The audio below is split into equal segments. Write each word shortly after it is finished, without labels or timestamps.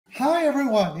Hi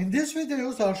everyone, in this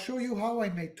video I'll show you how I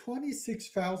made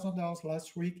 $26,000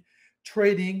 last week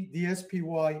trading the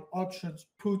SPY options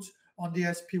puts on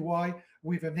the SPY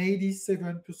with an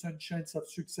 87% chance of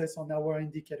success on our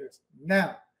indicators.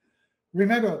 Now,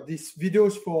 remember this video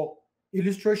is for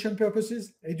illustration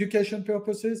purposes, education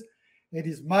purposes. It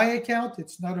is my account,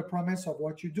 it's not a promise of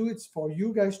what you do, it's for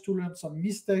you guys to learn some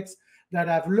mistakes that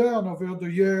I've learned over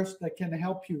the years that can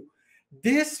help you.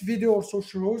 This video also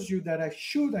shows you that I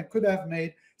should and could have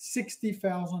made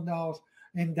 $60,000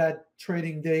 in that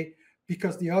trading day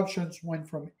because the options went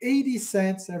from 80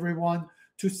 cents, everyone,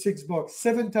 to $6,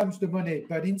 7 times the money.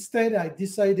 But instead, I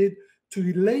decided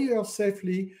to layer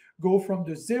safely, go from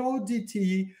the 0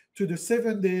 DTE to the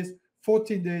 7 days,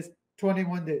 14 days,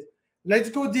 21 days. Let's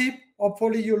go deep.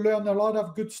 Hopefully, you learn a lot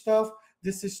of good stuff.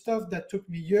 This is stuff that took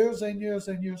me years and years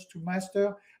and years to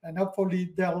master, and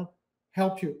hopefully, they'll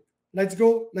help you. Let's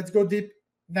go deep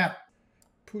now.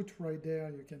 Put right there,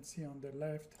 you can see on the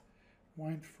left,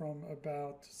 went from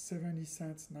about 70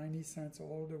 cents, 90 cents,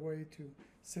 all the way to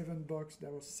 $7.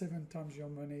 That was 7 times your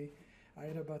money. I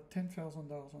had about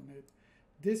 $10,000 on it.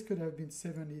 This could have been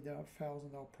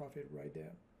 $70,000 profit right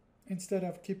there. Instead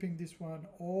of keeping this one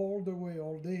all the way,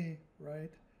 all day,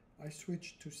 right, I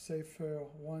switched to safer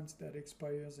ones that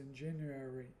expires in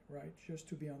January, right, just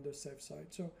to be on the safe side.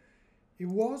 So it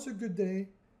was a good day,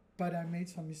 but I made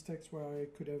some mistakes where I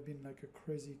could have been like a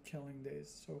crazy killing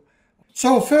days.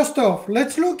 So first off,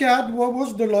 let's look at what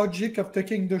was the logic of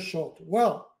taking the short.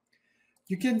 Well,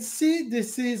 you can see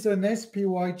this is an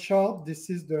SPY chart. This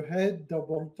is the head,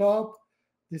 double top.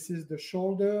 This is the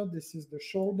shoulder. This is the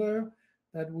shoulder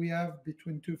that we have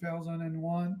between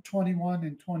 2001, 21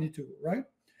 and 22, right?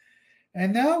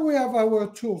 And now we have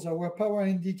our tools, our power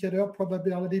indicator,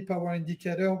 probability power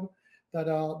indicator that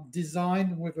are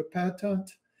designed with a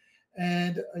patent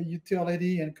and a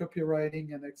utility and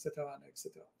copywriting and etc. and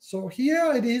etc. So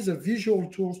here it is a visual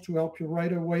tools to help you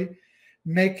right away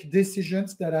make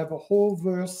decisions that have a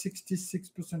over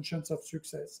 66% chance of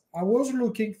success. I was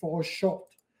looking for a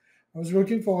short. I was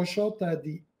looking for a short at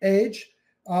the edge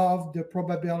of the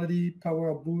probability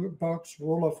power box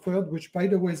rule of third, which by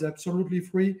the way is absolutely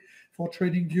free for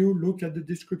TradingView. Look at the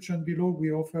description below.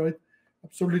 We offer it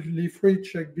absolutely free.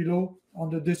 Check below on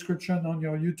the description on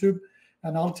your YouTube.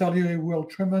 And I'll tell you, it will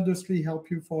tremendously help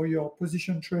you for your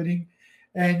position trading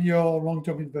and your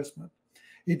long-term investment.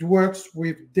 It works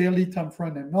with daily time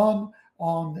frame and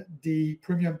on the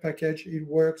premium package. It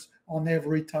works on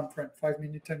every time frame, 5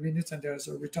 minutes, 10 minutes, and there's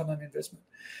a return on investment.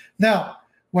 Now,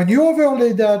 when you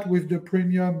overlay that with the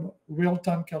premium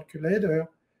real-time calculator,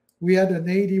 we had an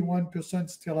 81%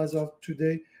 still as of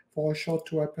today for a short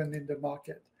to happen in the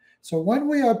market. So when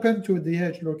we open to the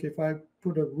edge, look, if I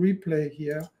put a replay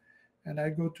here, and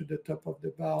I go to the top of the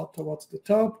bar towards the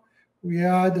top, we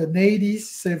had an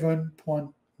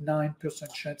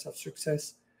 87.9% chance of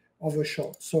success of a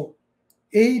short. So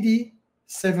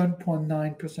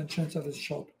 87.9% chance of a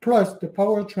short. Plus the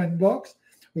power trend box,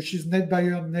 which is net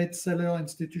buyer, net seller,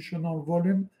 institutional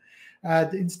volume,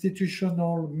 had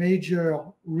institutional major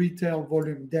retail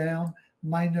volume down,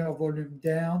 minor volume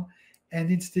down,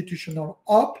 and institutional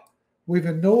up with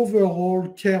an overall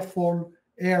careful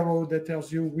arrow that tells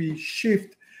you we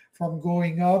shift from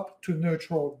going up to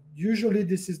neutral. Usually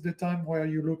this is the time where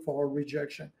you look for a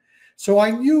rejection. So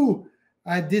I knew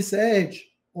at this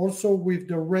edge, also with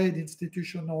the red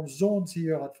institutional zones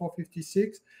here at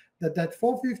 456, that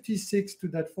 456 to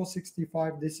that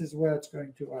 465, this is where it's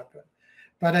going to happen.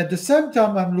 But at the same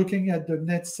time, I'm looking at the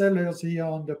net sellers here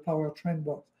on the power trend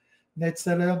box. Net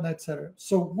seller, net seller.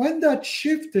 So when that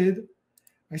shifted,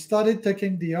 I started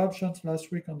taking the options last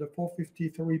week on the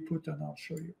 453 put, and I'll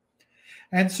show you.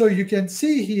 And so you can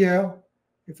see here,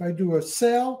 if I do a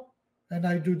sell and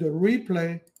I do the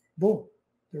replay, boom,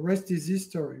 the rest is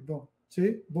history. Boom,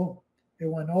 see, boom. It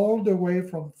went all the way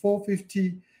from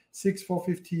 456,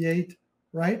 458,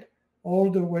 right?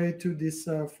 All the way to this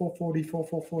 444,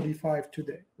 445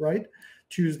 today, right?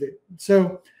 Tuesday.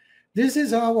 So this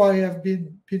is how I have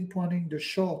been pinpointing the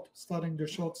short, starting the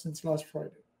short since last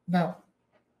Friday. Now,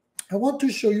 I want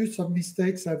to show you some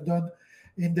mistakes I've done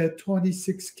in the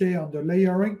 26K on the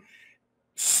layering.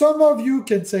 Some of you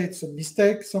can say it's a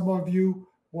mistake. Some of you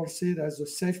will see it as a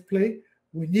safe play.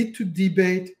 We need to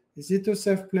debate, is it a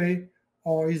safe play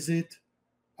or is it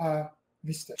a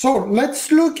mistake? So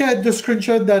let's look at the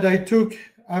screenshot that I took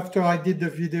after I did the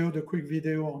video, the quick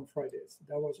video on Fridays.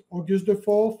 That was August the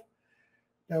 4th.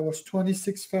 That was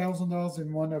 $26,000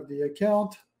 in one of the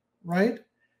account, right?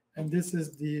 And this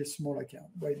is the small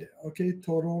account right there. Okay,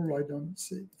 total, I don't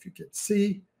see if you can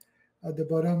see at the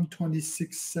bottom,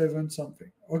 26,700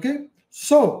 something. Okay,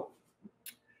 so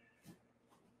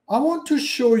I want to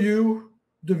show you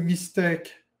the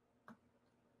mistake.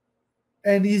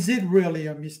 And is it really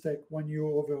a mistake when you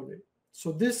overlay?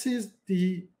 So this is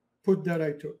the put that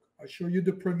I took. I show you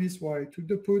the premise why I took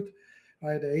the put.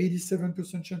 I had an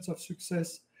 87% chance of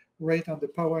success rate on the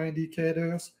power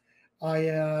indicators. I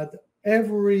had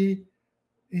every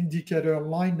indicator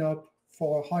line up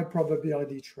for a high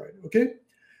probability trade. Okay.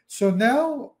 So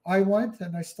now I went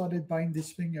and I started buying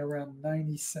this thing around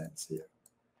 90 cents here.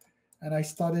 And I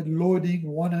started loading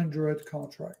 100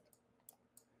 contracts.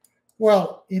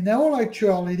 Well, in all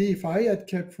actuality, if I had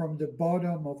kept from the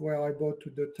bottom of where I bought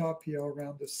to the top here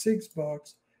around the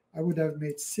 $6, I would have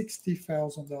made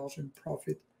 $60,000 in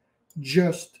profit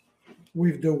just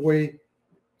with the way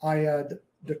I had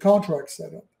the contract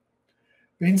set up.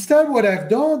 But instead, what I've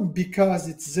done, because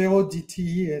it's 0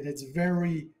 DTE and it's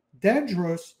very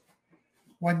dangerous,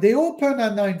 when they open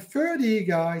at 9:30,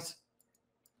 guys,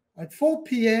 at 4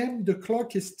 p.m., the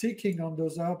clock is ticking on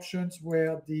those options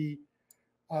where the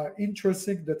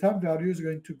the time value is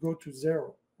going to go to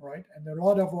 0, right? And a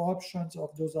lot of options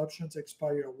of those options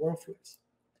expire worthless.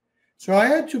 So I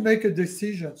had to make a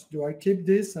decision. Do I keep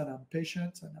this? And I'm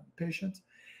patient and I'm patient.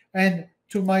 And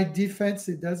to my defense,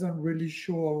 it doesn't really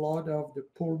show a lot of the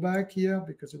pullback here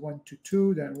because it went to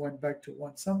 2, then went back to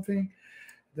 1 something,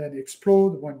 then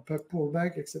explode, went back,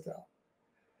 pullback, etc.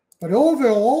 But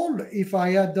overall, if I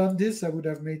had done this, I would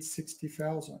have made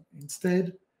 60,000.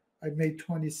 Instead, I made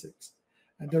 26.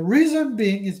 And the reason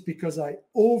being is because I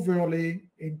overlay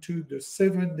into the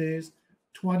 7 days,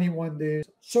 21 days.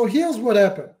 So here's what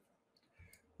happened.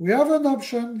 We have an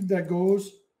option that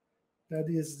goes, that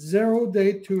is 0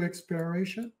 day to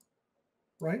expiration,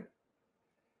 right?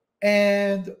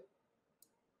 And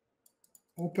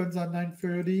opens at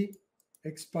 9:30,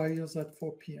 expires at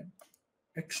 4 p.m.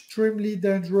 Extremely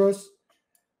dangerous.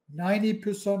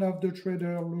 90% of the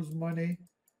traders lose money.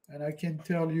 And I can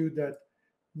tell you that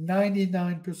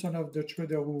 99% of the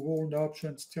traders who hold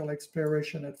options till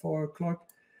expiration at 4 o'clock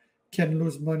can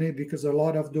lose money because a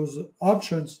lot of those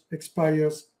options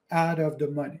expires out of the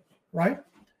money, right?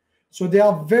 So they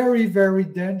are very, very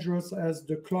dangerous as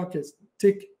the clock is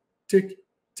tick, tick,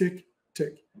 tick,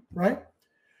 tick, right?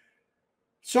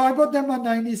 So I bought them at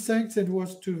 90 cents. It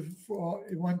went to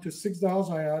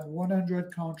 $6. I had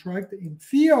 100 contracts. In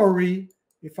theory,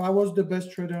 if I was the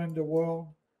best trader in the world,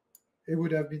 it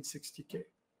would have been 60K.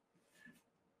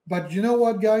 But you know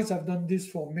what, guys? I've done this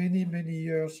for many, many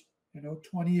years,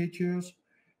 28 years.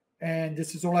 And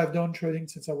this is all I've done trading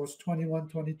since I was 21,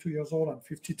 22 years old. I'm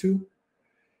 52.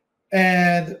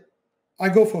 And I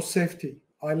go for safety.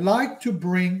 I like to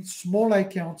bring small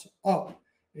accounts up.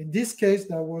 In this case,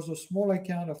 that was a small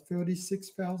account of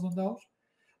 $36,000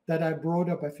 that I brought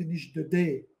up. I finished the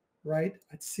day, right,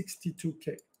 at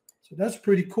 62K. So that's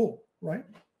pretty cool, right?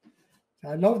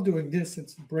 I love doing this.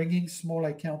 It's bringing small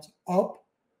accounts up,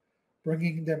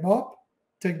 bringing them up,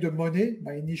 take the money.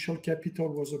 My initial capital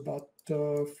was about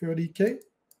 30K,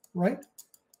 right?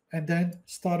 And then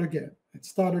start again and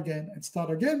start again and start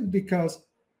again because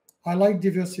I like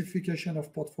diversification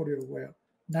of portfolio where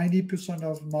 90%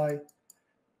 of my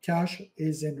cash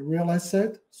is in real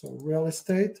asset, so real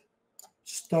estate,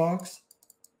 stocks,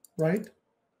 right?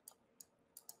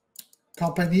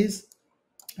 Companies.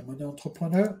 I'm an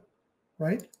entrepreneur,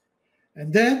 right?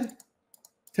 And then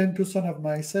 10% of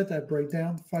my asset I break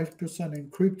down, 5% in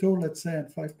crypto, let's say, and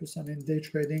 5% in day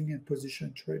trading and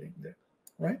position trading there,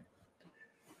 right?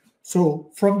 So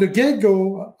from the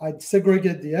get-go, I'd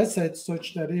segregate the assets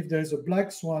such that if there's a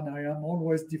black swan, I am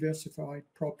always diversified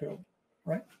properly,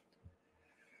 right?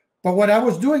 But what I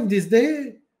was doing this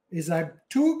day is I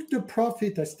took the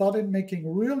profit. I started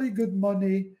making really good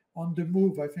money on the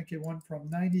move. I think it went from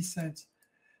 90 cents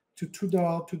to $2,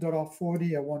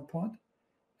 $2.40 at one point.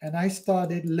 And I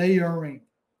started layering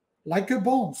like a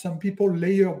bond. Some people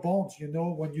layer bonds,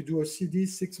 when you do a CD,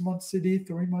 6-month CD,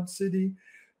 3-month CD,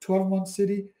 12-month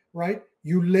CD, right?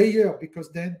 You layer because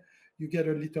then you get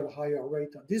a little higher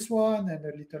rate on this one and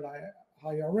a little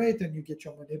higher rate and you get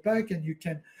your money back and you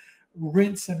can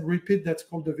rinse and repeat. That's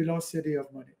called the velocity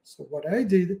of money. So what I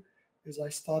did is I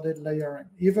started layering.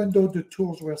 Even though the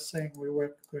tools were saying we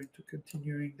were going to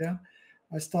continuing down,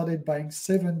 I started buying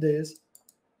 7 days,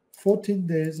 14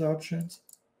 days options,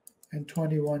 and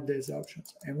 21 days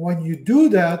options. And when you do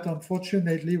that,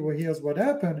 unfortunately, well, here's what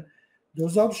happened.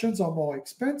 Those options are more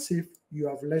expensive. You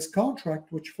have less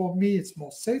contract, which for me, it's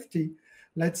more safety.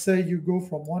 Let's say you go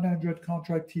from 100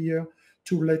 contract here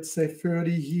to, let's say,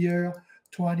 30 here,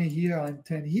 20 here, and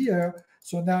 10 here.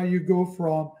 So now you go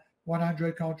from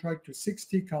 100 contract to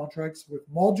 60 contracts with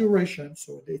more duration.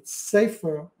 So it's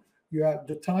safer.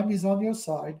 The time is on your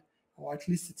side. or at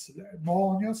least it's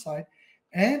more on your side.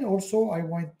 And also I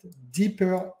went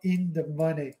deeper in the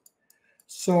money.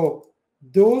 So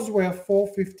those were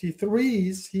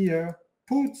 453s here,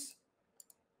 puts,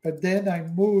 but then I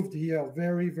moved here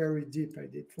very, very deep. I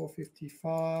did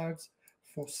 455s,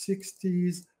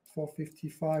 460s,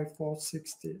 455,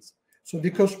 460s. So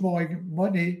because more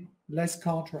money, less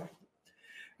contract.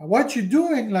 And what you're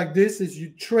doing like this is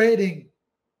you're trading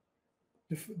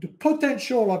the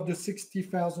potential of the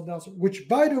 $60,000, which,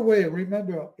 by the way,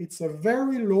 remember, it's a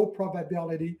very low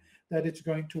probability that it's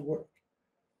going to work.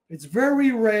 It's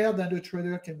very rare that a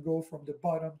trader can go from the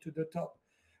bottom to the top,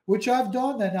 which I've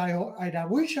done, and I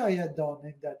wish I had done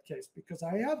in that case because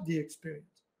I have the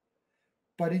experience.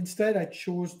 But instead, I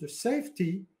chose the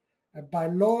safety, and by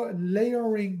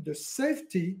layering the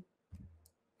safety,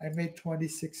 I made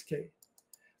 26K.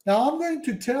 Now, I'm going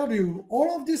to tell you,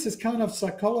 all of this is kind of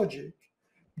psychology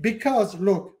because,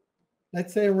 look,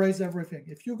 let's say erase everything.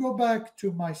 If you go back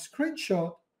to my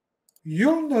screenshot,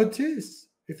 you'll notice,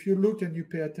 if you look and you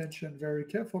pay attention very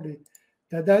carefully,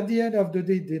 that at the end of the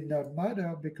day, it did not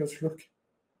matter because, look,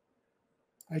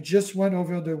 I just went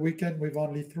over the weekend with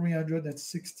only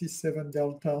 367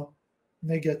 delta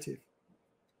negative.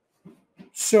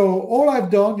 So all I've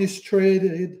done is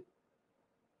traded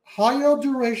higher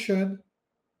duration,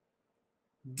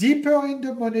 deeper in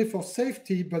the money for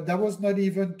safety, but that was not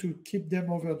even to keep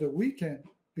them over the weekend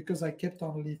because I kept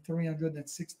only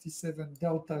 367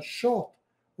 delta short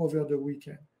over the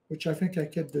weekend, which I think I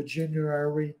kept the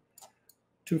January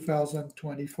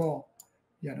 2024,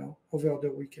 over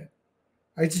the weekend.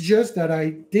 It's just that I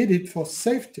did it for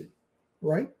safety,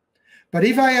 right? But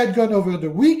if I had gone over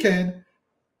the weekend,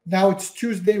 now it's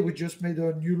Tuesday, we just made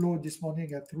a new low this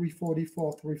morning at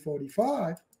 344,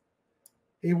 345.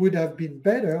 It would have been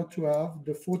better to have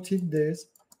the 14 days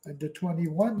and the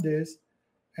 21 days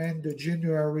and the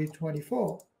January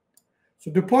 24.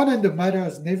 So the point of the matter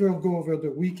is never go over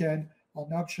the weekend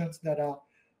on options that are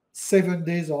 7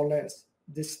 days or less.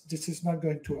 This is not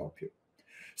going to help you.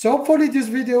 So hopefully this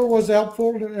video was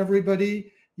helpful to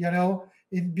everybody,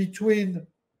 in between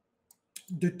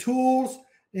the tools,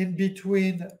 in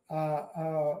between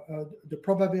the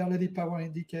probability power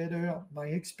indicator, my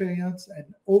experience, and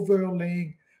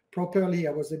overlaying properly.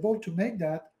 I was able to make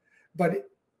that, but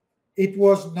it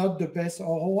was not the best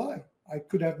ROI. I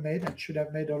could have made and should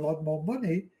have made a lot more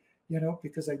money,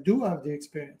 because I do have the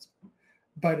experience.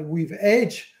 But with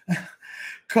age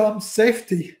comes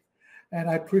safety. And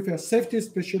I prefer safety,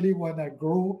 especially when I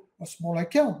grow a small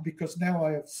account, because now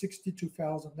I have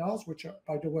 $62,000, which,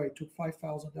 by the way, I took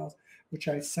 $5,000, which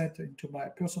I sent into my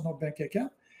personal bank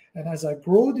account. And as I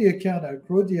grow the account,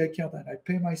 and I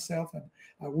pay myself, and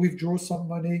I withdraw some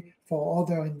money for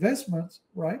other investments,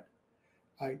 right?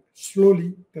 I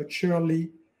slowly but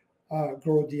surely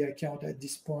grow the account at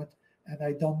this point, and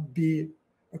I don't be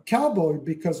a cowboy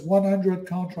because 100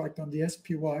 contract on the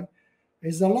SPY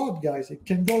is a lot, guys. It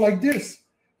can go like this.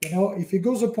 If it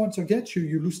goes up once against you,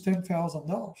 you lose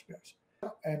 $10,000, guys.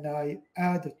 And I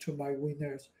add to my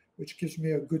winners, which gives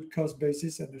me a good cost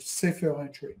basis and a safer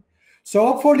entry. So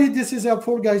hopefully this is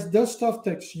helpful, guys. This stuff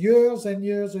takes years and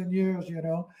years and years,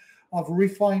 of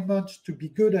refinement to be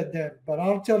good at them. But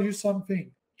I'll tell you something.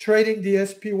 Trading the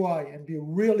SPY and be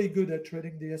really good at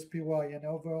trading the SPY and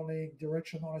overlaying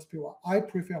directional SPY. I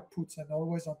prefer puts and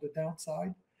always on the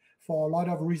downside. For a lot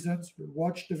of reasons. We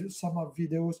watched some of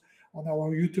videos on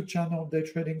our YouTube channel, Day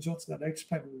Trading Zones, that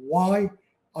explain why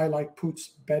I like puts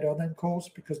better than calls,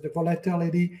 because the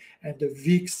volatility and the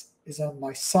VIX is on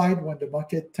my side. When the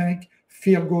market tank,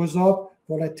 fear goes up,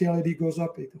 volatility goes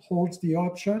up, it holds the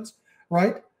options,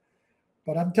 right?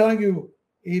 But I'm telling you,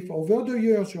 if over the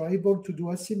years you're able to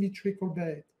do asymmetrical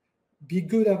bet, be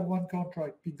good at one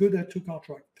contract, be good at two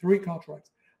contracts, three contracts,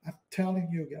 I'm telling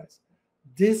you guys,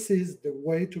 this is the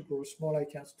way to grow small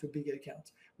accounts to big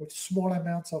accounts with small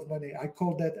amounts of money. I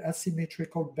call that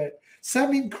asymmetrical bet.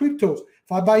 Same in cryptos.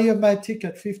 If I buy a Matic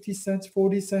at 50 cents,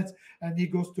 40 cents, and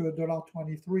it goes to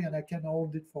 $1.23 and I can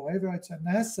hold it forever, it's an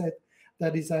asset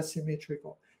that is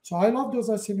asymmetrical. So I love those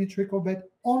asymmetrical bets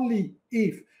only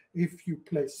if you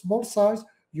play small size,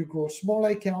 you grow small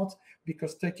accounts,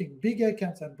 because taking big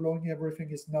accounts and blowing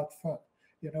everything is not fun.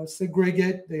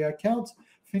 Segregate the accounts.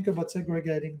 Think about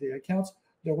segregating the accounts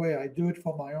the way I do it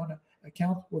for my own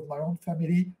account with my own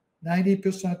family.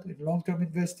 90% in long-term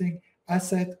investing,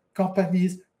 asset,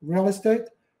 companies, real estate.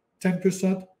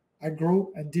 10% I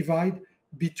grow and divide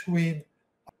between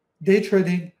day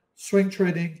trading, swing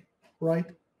trading, right,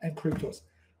 and cryptos.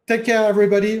 Take care,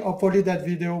 everybody. Hopefully that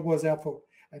video was helpful.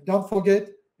 And don't forget,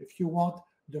 if you want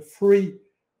the free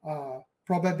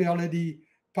probability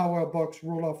Power Box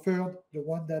Rule of Third, the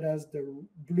one that has the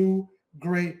blue,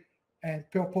 gray, and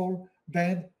purple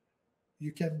band.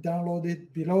 You can download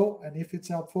it below, and if it's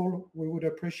helpful, we would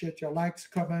appreciate your likes,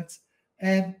 comments,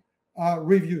 and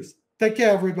reviews. Take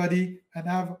care, everybody, and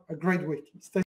have a great week. Stay